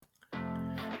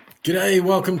G'day,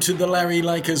 welcome to the Larry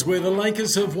Lakers, where the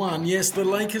Lakers have won. Yes, the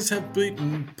Lakers have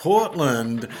beaten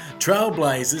Portland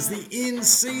Trailblazers, the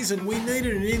in-season. We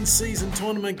needed an in-season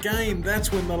tournament game.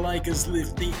 That's when the Lakers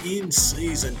lift the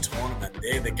in-season tournament.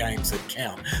 They're the games that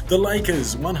count. The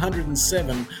Lakers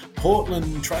 107,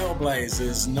 Portland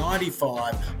Trailblazers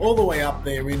 95, all the way up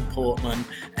there in Portland,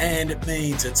 and it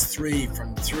means it's 3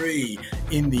 from 3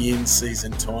 in the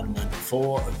in-season tournament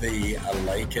for the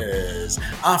Lakers.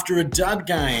 After a dud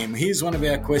game, here's one of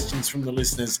our questions from the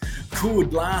listeners.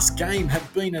 Could last game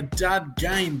have been a dud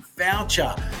game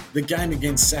voucher? The game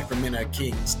against Sacramento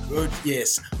Kings. Good,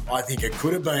 yes, I think it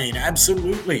could have been.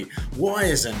 Absolutely. Why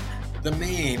isn't the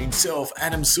man himself,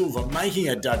 Adam Silver, making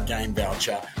a dud game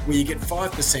voucher where you get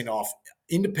 5% off?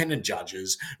 Independent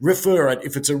judges refer it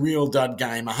if it's a real dud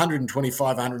game,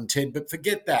 125, 110, but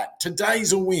forget that.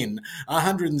 Today's a win,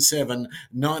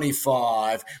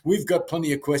 107.95. We've got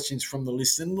plenty of questions from the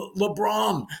list. And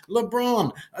LeBron,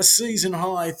 a season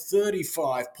high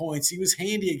 35 points. He was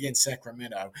handy against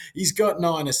Sacramento. He's got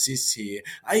 9 assists here.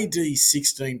 AD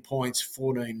 16 points,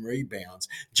 14 rebounds.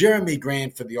 Jeremy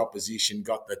Grant for the opposition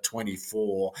got the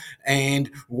 24.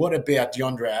 And what about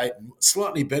DeAndre Ayton?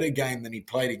 Slightly better game than he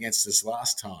played against us last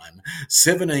time.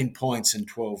 17 points and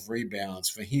 12 rebounds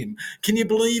for him. Can you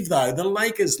believe, though, the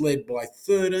Lakers led by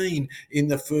 13 in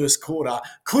the first quarter.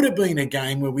 Could have been a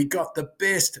game where we got the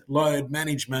best load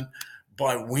management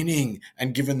by winning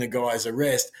and giving the guys a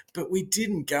rest, but we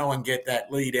didn't go and get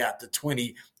that lead out to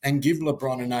 20 and give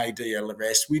LeBron and AD a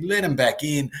rest. We let them back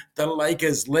in. The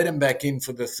Lakers let them back in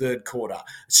for the third quarter.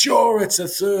 Sure, it's a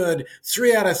 3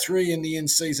 out of 3 in the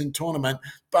in-season tournament,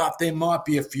 but there might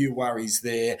be a few worries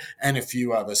there and a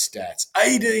few other stats.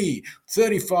 AD,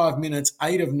 35 minutes,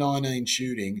 8 of 19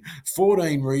 shooting,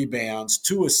 14 rebounds,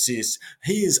 2 assists.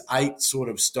 He is 8 sort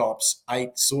of stops,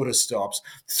 3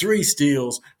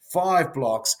 steals, 5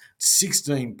 blocks,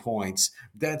 16 points.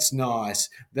 That's nice.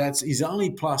 He's only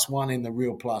 +1 in the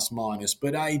real plus minus,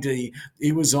 but AD,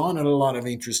 he was on at a lot of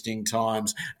interesting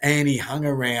times and he hung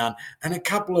around, and a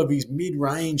couple of his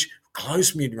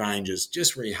close mid-ranges,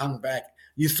 just where he hung back.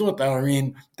 You thought they were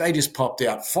in, they just popped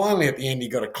out. Finally, at the end, he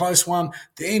got a close one.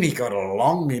 Then he got a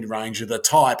long mid-range of the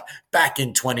type back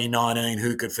in 2019.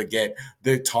 Who could forget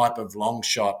the type of long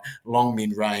shot, long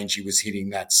mid-range he was hitting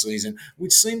that season,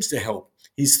 which seems to help.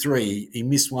 His 3, he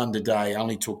missed one today,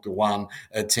 only took the 1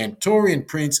 attempt. Taurean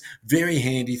Prince, very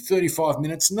handy, 35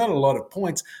 minutes, not a lot of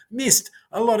points, missed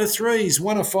a lot of 3s,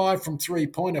 1 of 5 from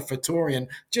three-pointer for Taurean,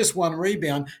 just 1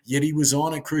 rebound, yet he was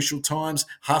on at crucial times,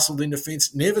 hustled in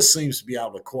defence, never seems to be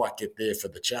able to quite get there for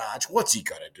the charge. What's he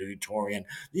got to do, Taurean?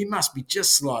 He must be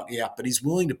just slightly up, but he's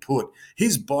willing to put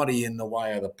his body in the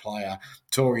way of the player,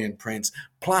 Taurean Prince,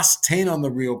 +10 on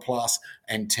the real plus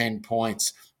and 10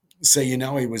 points. So you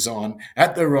know he was on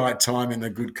at the right time in the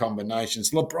good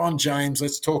combinations. LeBron James,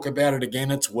 let's talk about it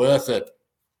again. It's worth it.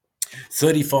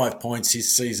 35 points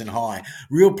his season high,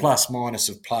 real plus minus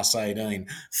of +18,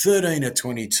 13 of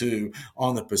 22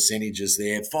 on the percentages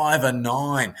there, 5 of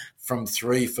 9 from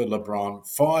 3 for LeBron,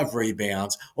 5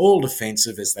 rebounds, all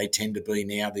defensive as they tend to be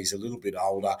now. These are a little bit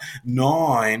older.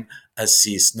 9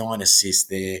 assists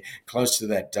there, close to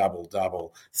that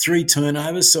double-double. 3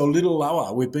 turnovers, so a little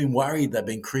lower. We've been worried they've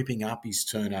been creeping up his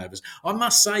turnovers. I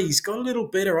must say, he's got a little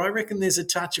better. I reckon there's a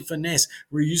touch of finesse.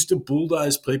 We used to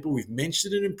bulldoze people. We've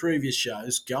mentioned it in previous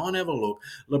shows. Go and have a look.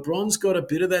 LeBron's got a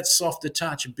bit of that softer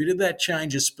touch, a bit of that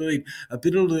change of speed, a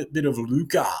bit of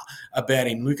Luka about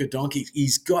him, Luka Doncic.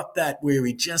 He's got that where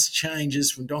he just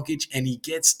changes from Doncic and he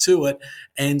gets to it,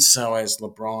 and so has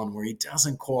LeBron, where he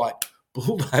doesn't quite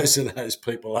bulldoze those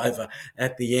people over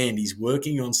at the end. He's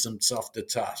working on some softer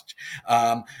touch.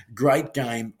 Great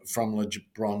game from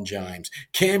LeBron James.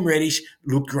 Cam Reddish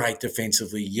looked great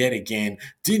defensively yet again.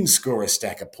 Didn't score a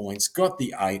stack of points. Got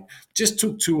the 8. Just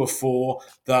took 2 of 4,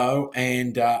 though,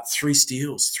 and 3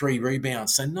 steals, 3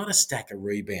 rebounds. So not a stack of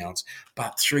rebounds,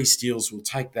 but 3 steals. We'll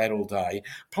take that all day.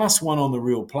 +1 on the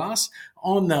real plus.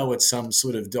 On, though, at some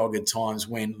sort of dogged times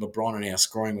when LeBron and our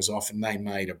scoring was off and they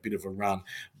made a bit of a run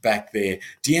back there.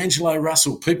 D'Angelo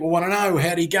Russell, people want to know,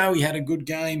 how'd he go? He had a good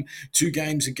game 2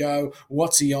 games ago.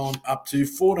 What's he on? Up to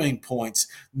 14 points.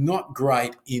 Not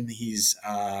great in his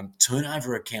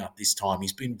turnover account this time.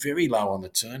 He's been very low on the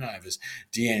turnovers,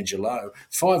 D'Angelo.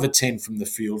 5 of 10 from the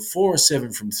field, 4 of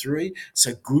 7 from 3.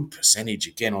 So good percentage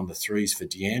again on the 3s for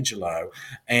D'Angelo.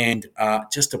 And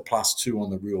just a +2 on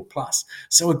the real plus.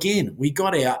 So again, we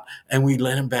got out and we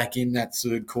let him back in that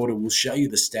third quarter. We'll show you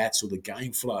the stats or the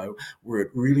game flow where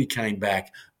it really came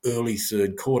back early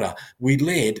third quarter. We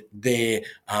led there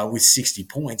with 60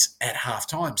 points at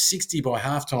halftime, 60 by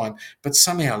halftime, but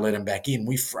somehow let them back in.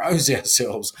 We froze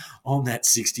ourselves on that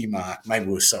 60 mark. Maybe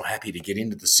we were so happy to get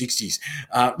into the 60s.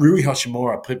 Rui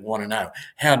Hachimura, people want to know,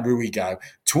 how'd Rui go?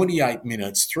 28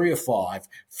 minutes, 3 of 5,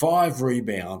 5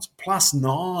 rebounds, plus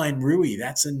 9 Rui.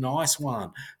 That's a nice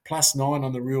one. Plus 9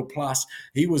 on the Real Plus.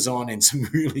 He was on in some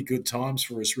really good times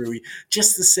for us, Rui.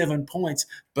 Just the 7 points,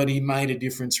 but he made a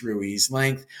difference, Rui. His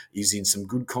length, he's in some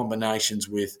good combinations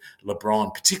with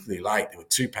LeBron, particularly late. There were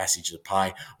 2 passages of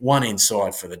play, one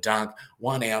inside for the dunk,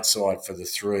 one outside for the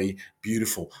 3.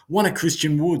 Beautiful. One of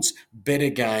Christian Wood's better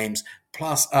games,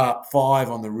 plus 5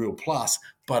 on the Real Plus,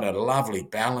 but a lovely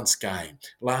balanced game.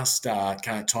 Last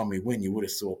time we win, you would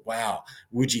have thought, wow,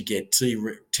 would you get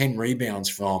 10 rebounds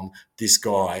from this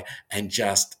guy and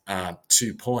just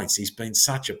 2 points? He's been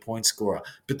such a point scorer.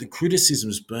 But the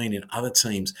criticism's been in other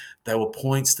teams, they were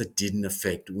points that didn't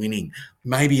affect winning.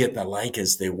 Maybe at the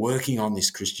Lakers, they're working on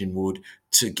this Christian Wood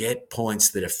to get points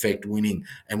that affect winning.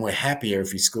 And we're happier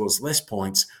if he scores less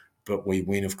points, but we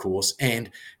win, of course. And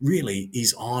really,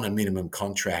 he's on a minimum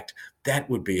contract. That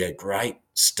would be a great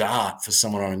start for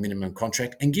someone on a minimum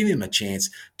contract and give him a chance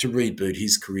to reboot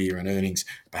his career and earnings,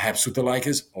 perhaps with the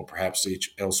Lakers or perhaps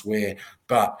elsewhere.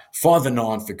 But 5 and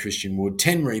 9 for Christian Wood,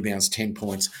 10 rebounds, 10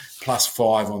 points, plus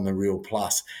 5 on the Real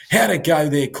Plus. How to go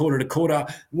there quarter to quarter?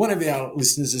 One of our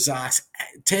listeners has asked,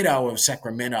 Ted O of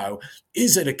Sacramento,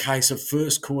 is it a case of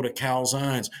first quarter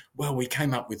calzones? Well, we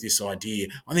came up with this idea.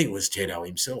 I think it was Ted O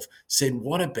himself said,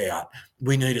 what about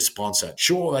we need a sponsor?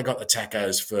 Sure, they got the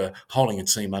tacos for holding a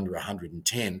team under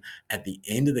 110 at the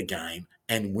end of the game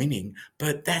and winning,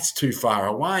 but that's too far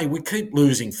away. We keep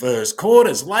losing first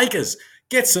quarters. Lakers,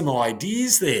 get some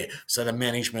ideas there. So the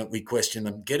management, we question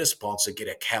them, get a sponsor, get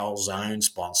a calzone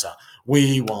sponsor.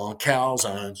 We want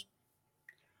calzones.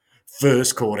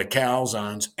 First quarter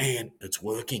calzones, and it's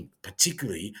working,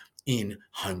 particularly in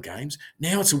home games.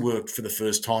 Now it's worked for the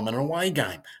first time in an away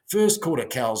game. First quarter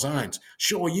calzones.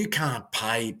 Sure, you can't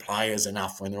pay players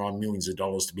enough when they're on millions of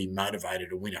dollars to be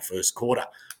motivated to win a first quarter,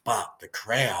 but the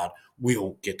crowd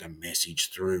will get the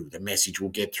message through. The message will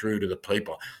get through to the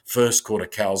people. First quarter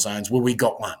calzones. Well, we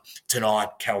got one tonight.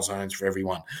 Calzones for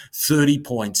everyone. 30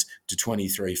 points to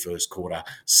 23 first quarter.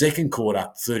 Second quarter,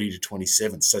 30 to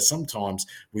 27. So sometimes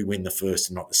we win the first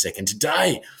and not the second.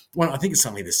 Today, well, I think it's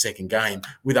only the second game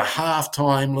with a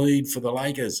halftime lead for the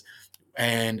Lakers.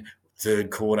 And third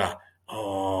quarter,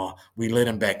 we let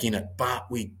them back in it,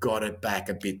 but we got it back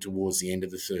a bit towards the end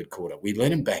of the third quarter. We let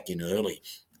them back in early.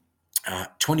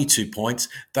 22 points.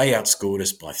 They outscored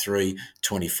us by 3,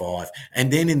 25.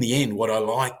 And then in the end, what I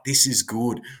like, this is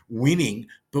good, winning,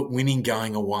 but winning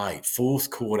going away. Fourth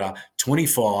quarter,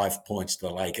 25 points to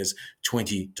the Lakers,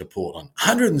 20 to Portland.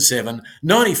 107,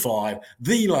 95.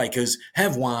 The Lakers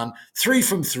have won 3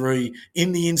 from 3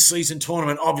 in the in-season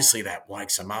tournament. Obviously, that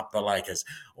wakes them up, the Lakers.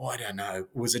 I don't know. It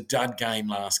was a dud game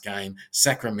last game,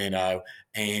 Sacramento,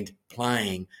 and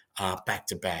playing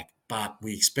back-to-back. But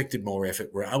we expected more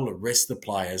effort. We're able to rest the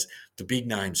players. The big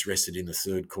names rested in the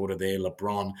third quarter there,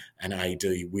 LeBron and AD.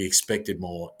 We expected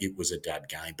more. It was a dud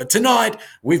game. But tonight,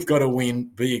 we've got to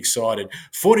win. Be excited.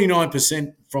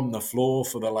 49% from the floor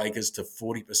for the Lakers to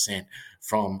 40%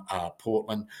 from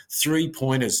Portland.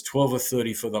 3-pointers, 12 of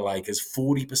 30 for the Lakers,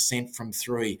 40% from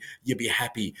 3. You'd be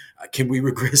happy. Can we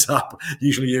regress up?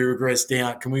 Usually you regress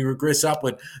down. Can we regress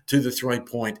upward to the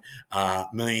 3-point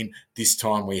mean? This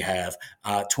time we have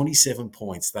 27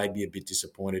 points. They'd be a bit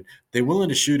disappointed. They're willing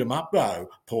to shoot them up, though,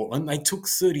 Portland. They took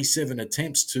 37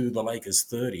 attempts to the Lakers'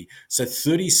 30. So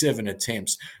 37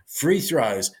 attempts. Free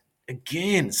throws,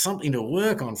 again, something to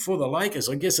work on for the Lakers.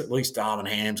 I guess at least Darvin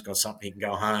Ham's got something he can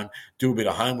go home, do a bit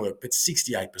of homework. But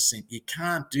 68%, you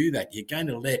can't do that. You're going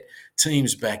to let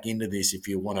teams back into this if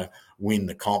you want to win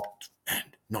the comp. And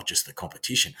not just the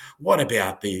competition. What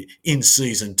about the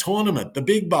in-season tournament, the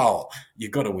Big Bowl?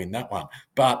 You've got to win that one.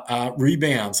 But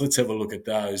rebounds, let's have a look at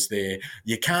those there.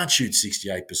 You can't shoot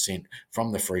 68%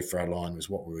 from the free throw line was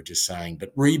what we were just saying.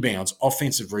 But rebounds,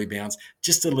 offensive rebounds,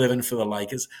 just 11 for the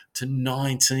Lakers to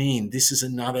 19. This is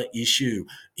another issue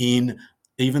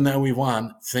even though we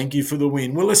won, thank you for the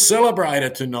win. We'll celebrate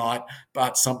it tonight,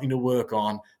 but something to work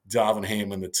on. Darvin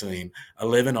Ham and the team,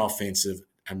 11 offensive,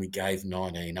 and we gave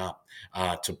 19 up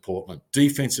to Portland.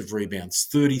 Defensive rebounds,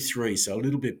 33, so a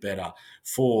little bit better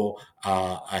for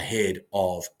ahead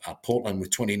of Portland with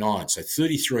 29. So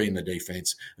 33 in the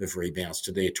defense of rebounds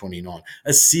to their 29.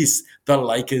 Assists, the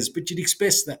Lakers, but you'd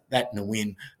expect that in a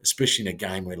win, especially in a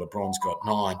game where LeBron's got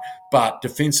 9. But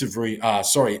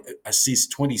assists,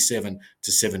 27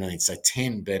 to 17, so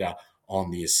 10 better on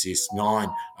the assists. 9,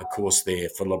 of course, there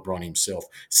for LeBron himself.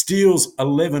 Steals,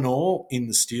 11 all in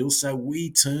the steals. So we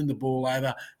turned the ball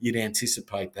over. You'd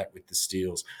anticipate that with the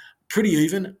steals. Pretty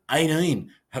even,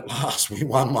 18. At last, we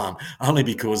won one, only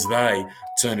because they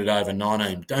turned it over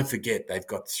 19. Don't forget, they've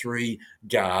got 3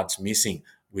 guards missing,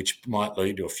 which might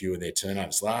lead to a few of their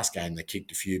turnovers. Last game, they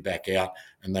kicked a few back out,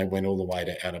 and they went all the way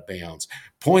to out of bounds.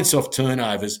 Points off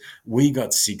turnovers, we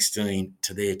got 16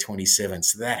 to their 27,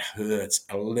 so that hurts.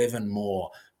 11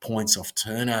 more points off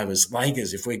turnovers.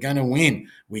 Lakers, if we're going to win,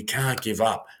 we can't give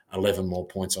up 11 more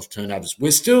points off turnovers.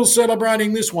 We're still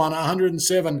celebrating this one,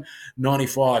 107-95,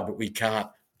 but we can't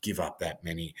give up that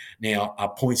many. Now, our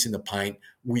points in the paint,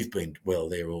 we've been well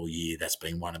there all year. That's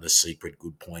been one of the secret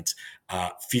good points.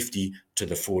 50 to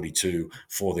the 42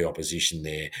 for the opposition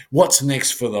there. What's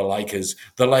next for the Lakers?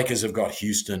 The Lakers have got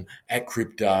Houston at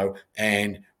Crypto,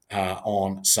 and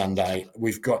on Sunday.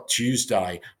 We've got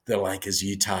Tuesday, the Lakers,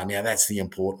 Utah. Now, that's the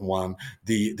important one.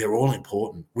 They're all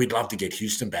important. We'd love to get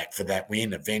Houston back for that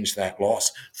win, avenge that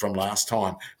loss from last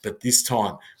time. But this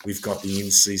time, we've got the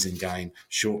in-season game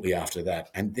shortly after that.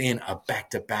 And then a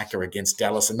back-to-backer against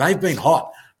Dallas. And they've been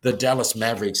hot. The Dallas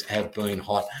Mavericks have been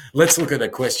hot. Let's look at the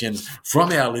questions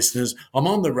from our listeners. I'm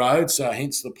on the road, so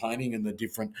hence the painting and the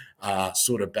different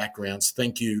sort of backgrounds.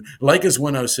 Thank you. Lakers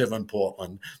 107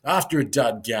 Portland. After a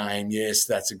dud game, yes,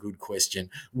 that's a good question.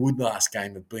 Would last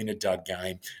game have been a dud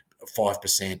game?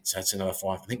 5%, so that's another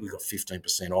 5. I think we've got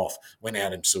 15% off when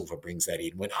Adam Silver brings that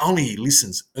in. When only he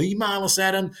listens, email us,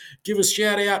 Adam. Give us a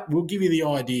shout out. We'll give you the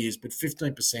ideas, but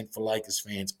 15% for Lakers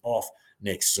fans off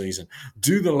next season.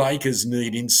 Do the Lakers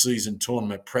need in-season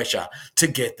tournament pressure to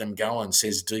get them going,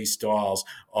 says D. Styles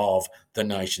of the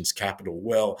nation's capital.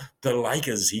 Well, the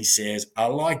Lakers, he says, are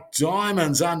like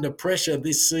diamonds under pressure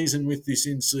this season with this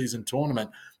in-season tournament.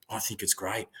 I think it's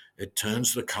great. It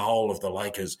turns the coal of the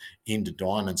Lakers into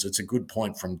diamonds. It's a good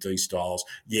point from D. Styles.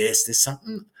 Yes, there's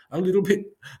something a little bit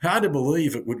hard to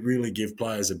believe it would really give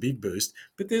players a big boost,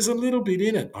 but there's a little bit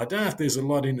in it. I don't know if there's a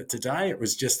lot in it today. It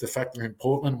was just the fact that in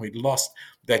Portland we'd lost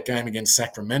that game against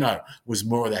Sacramento was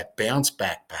more of that bounce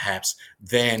back perhaps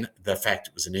than the fact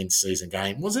it was an in-season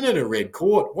game. Wasn't it a red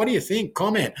court? What do you think?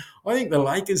 Comment. I think the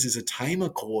Lakers is a tamer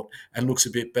court and looks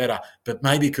a bit better, but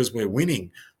maybe because we're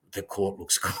winning, the court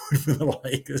looks good for the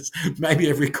Lakers. Maybe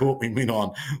every court we win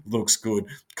on looks good.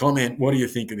 Comment, what do you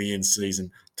think of the in-season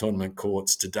tournament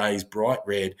courts? Today's bright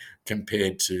red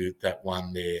compared to that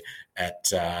one there at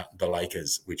the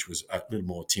Lakers, which was a little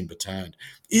more timber-toned.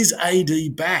 Is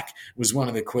AD back? Was one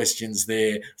of the questions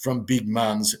there from Big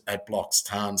Mums at Blocks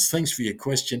Tons. Thanks for your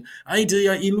question. AD,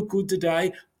 you look good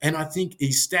today, and I think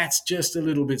his stats just a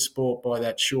little bit spoilt by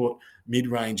that short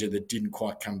mid-ranger that didn't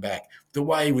quite come back. The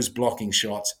way he was blocking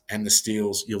shots and the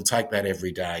steals, you'll take that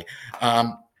every day.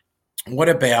 What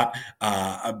about,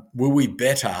 were we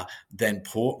better than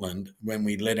Portland when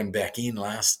we let them back in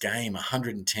last game,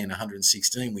 110,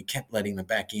 116? We kept letting them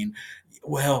back in.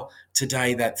 Well,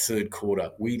 today, that third quarter,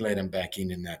 we let them back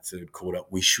in that third quarter.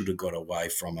 We should have got away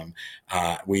from them.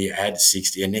 We had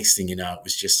 60, and next thing you know, it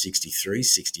was just 63,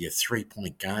 60, a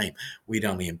 3-point game. We'd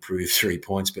only improved 3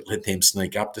 points, but let them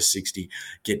sneak up to 60,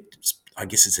 I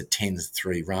guess it's a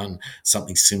 10-3 run,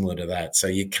 something similar to that. So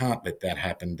you can't let that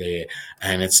happen there.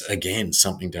 And it's, again,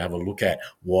 something to have a look at.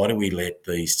 Why do we let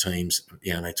these teams,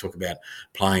 they talk about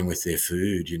playing with their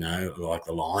food, like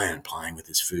the lion playing with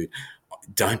his food.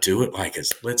 Don't do it,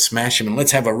 Lakers. Let's smash them and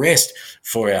let's have a rest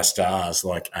for our stars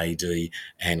like AD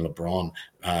and LeBron,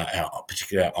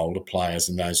 particularly our older players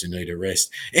and those who need a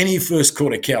rest. Any first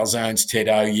quarter calzones,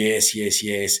 Tedo? Yes.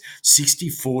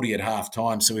 60-40 at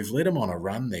halftime. So we've led them on a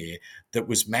run there that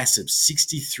was massive,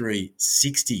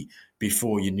 63-60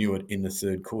 before you knew it in the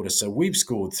third quarter. So we've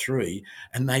scored 3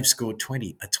 and they've scored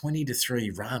 20, a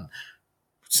 20-3 run.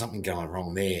 Something going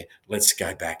wrong there. Let's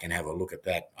go back and have a look at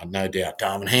that. No doubt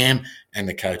Darvin Ham and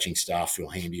the coaching staff, Phil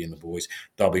Handy and the boys,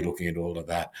 they'll be looking at all of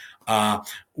that.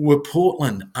 Were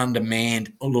Portland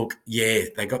undermanned? Oh, look, yeah,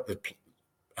 they got the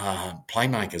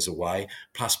playmakers away,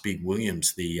 plus Big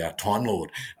Williams, the Time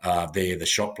Lord there, the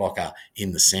shot blocker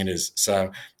in the centres.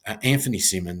 So Anthony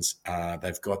Simmons,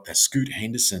 they've got that Scoot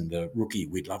Henderson, the rookie.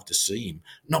 We'd love to see him.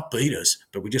 Not beat us,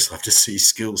 but we just love to see his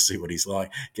skills, see what he's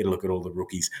like, get a look at all the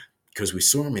rookies. Because we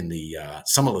saw him in the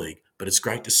Summer League, but it's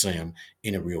great to see him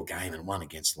in a real game and one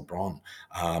against LeBron.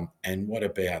 And what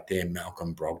about there,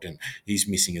 Malcolm Brogdon? He's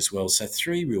missing as well. So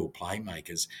 3 real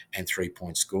playmakers and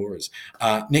 3-point scorers.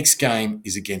 Next game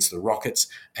is against the Rockets,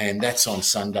 and that's on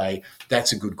Sunday.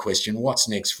 That's a good question. What's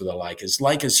next for the Lakers?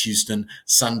 Lakers, Houston,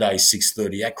 Sunday,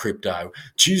 6:30 at Crypto.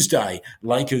 Tuesday,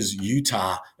 Lakers,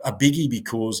 Utah, a biggie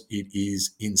because it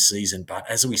is in season. But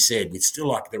as we said, we'd still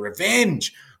like the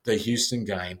revenge the Houston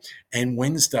game, and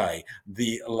Wednesday,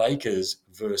 the Lakers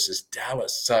versus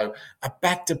Dallas. So a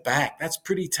back-to-back, that's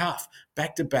pretty tough.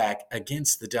 Back-to-back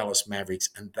against the Dallas Mavericks,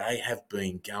 and they have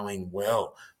been going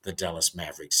well, the Dallas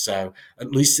Mavericks. So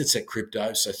at least it's at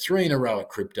crypto. So 3 in a row at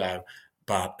crypto,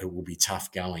 but it will be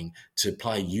tough going to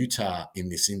play Utah in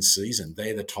this in-season.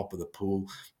 They're the top of the pool,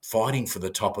 fighting for the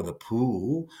top of the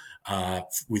pool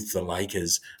with the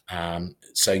Lakers.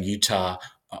 So Utah,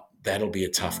 that'll be a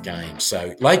tough game.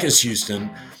 So Lakers Houston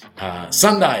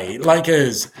Sunday,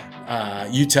 Lakers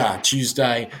Utah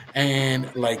Tuesday,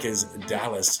 and Lakers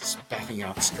Dallas backing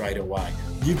up straight away.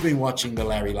 You've been watching the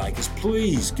Larry Lakers.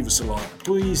 Please give us a like.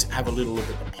 Please have a little look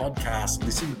at the podcast.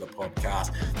 Listen to the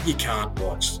podcast. You can't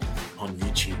watch on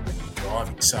YouTube when you're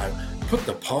driving, so put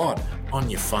the pod on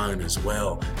your phone as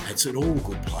well. It's at all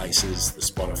good places, the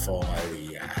Spotify,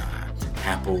 the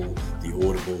Apple, the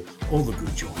Audible, all the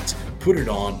good joints. Put it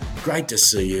on. Great to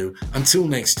see you. Until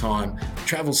next time,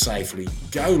 travel safely.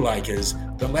 Go Lakers,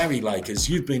 the Larry Lakers.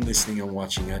 You've been listening and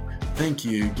watching it. Thank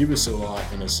you. Give us a like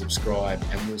and a subscribe,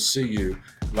 and we'll see you.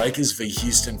 Lakers v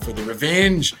Houston for the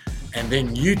revenge, and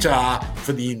then Utah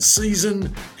for the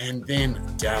in-season, and then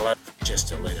Dallas just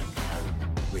to let them know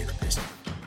we're the best.